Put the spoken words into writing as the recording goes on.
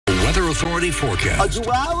Weather Authority forecast. A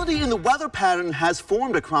duality in the weather pattern has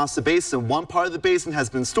formed across the basin. One part of the basin has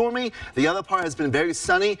been stormy. The other part has been very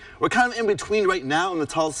sunny. We're kind of in between right now in the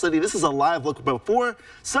Tall City. This is a live look before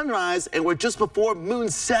sunrise, and we're just before moon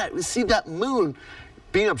set. We see that moon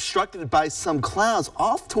being obstructed by some clouds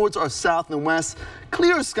off towards our south and west.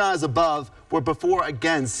 Clear skies above were before,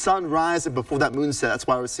 again, sunrise and before that moon set. That's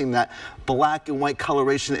why we're seeing that black and white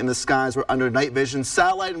coloration in the skies. We're under night vision.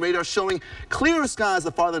 Satellite and radar showing clearer skies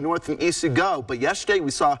the farther north and east you go. But yesterday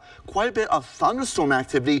we saw quite a bit of thunderstorm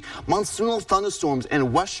activity, monsoonal thunderstorms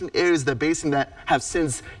in western areas of the basin that have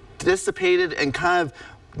since dissipated and kind of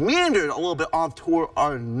meandered a little bit off toward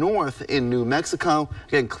our north in New Mexico.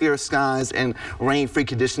 Again, clear skies and rain-free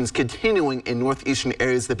conditions continuing in northeastern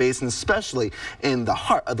areas of the basin, especially in the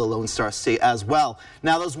heart of the Lone Star State as well.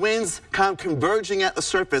 Now, those winds kind of converging at the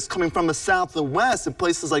surface, coming from the south and west in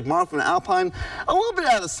places like Marfa and Alpine, a little bit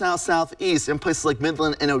out of the south-southeast in places like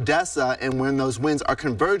Midland and Odessa. And when those winds are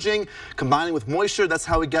converging, combining with moisture, that's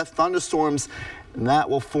how we get thunderstorms. And that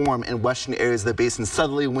will form in western areas of the basin.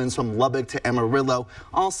 Southerly winds from Lubbock to Amarillo,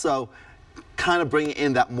 also kind of bringing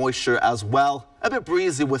in that moisture as well. A bit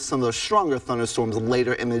breezy with some of those stronger thunderstorms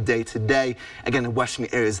later in the day today, again in western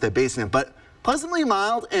areas of the basin. But pleasantly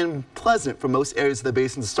mild and pleasant for most areas of the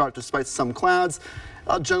basin to start, despite some clouds.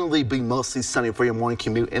 It'll generally be mostly sunny for your morning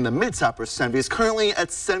commute in the mid to upper 70s. Currently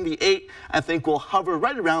at 78. I think we'll hover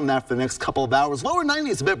right around that for the next couple of hours. Lower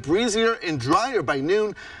 90s, a bit breezier and drier by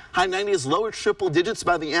noon. High 90s, lower triple digits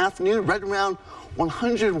by the afternoon, right around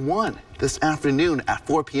 101 this afternoon at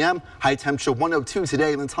 4 p.m. High temperature 102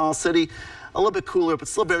 today in the Tall City. A little bit cooler, but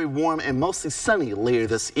still very warm and mostly sunny later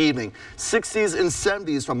this evening. 60s and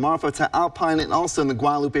 70s from Marfa to Alpine and also in the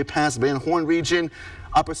Guadalupe Pass Van Horn region.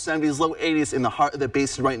 Upper 70s, low 80s in the heart of the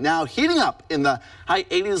basin right now. Heating up in the high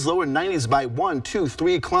 80s, lower 90s by 1, 2,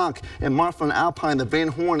 3 o'clock in Marfa and Alpine, the Van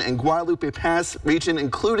Horn and Guadalupe Pass region,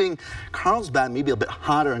 including Carlsbad. Maybe a bit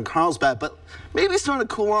hotter in Carlsbad, but maybe starting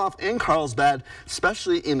to cool off in Carlsbad,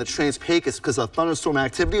 especially in the Trans-Pecos because of thunderstorm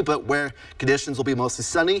activity, but where conditions will be mostly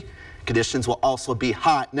sunny. Conditions will also be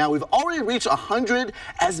hot. Now, we've already reached 100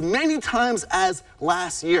 as many times as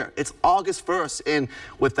last year. It's August 1st, and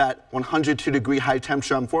with that 102-degree high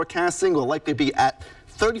temperature I'm forecasting, we'll likely be at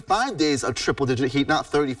 35 days of triple-digit heat, not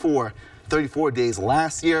 34. 34 days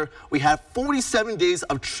last year. We had 47 days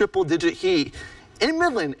of triple-digit heat. In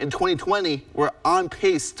Midland in 2020, we're on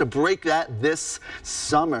pace to break that this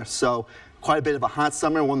summer. So quite a bit of a hot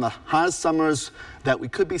summer, one of the hottest summers that we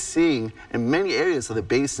could be seeing in many areas of the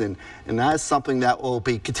basin. And that is something that will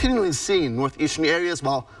be continually seen in northeastern areas,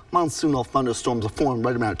 while monsoonal thunderstorms will form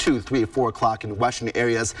right around 2, 3, 4 o'clock in western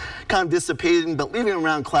areas, kind of dissipating, but leaving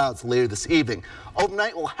around clouds later this evening.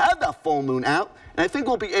 Overnight, we'll have that full moon out, and I think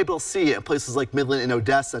we'll be able to see it in places like Midland and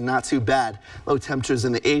Odessa. Not too bad. Low temperatures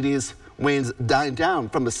in the 80s. Winds dying down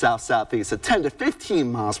from the south-southeast at 10 to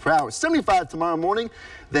 15 miles per hour. 75 tomorrow morning.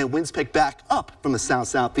 Then winds pick back up from the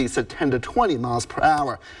south-southeast at 10 to 20 miles per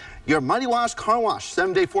hour. Your Mighty Wash Car Wash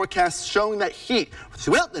 7-day forecast showing that heat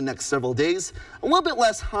throughout the next several days. A little bit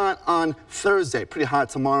less hot on Thursday. Pretty hot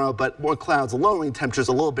tomorrow, but more clouds, lowering temperatures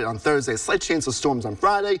a little bit on Thursday. Slight chance of storms on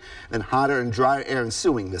Friday, then hotter and drier air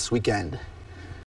ensuing this weekend.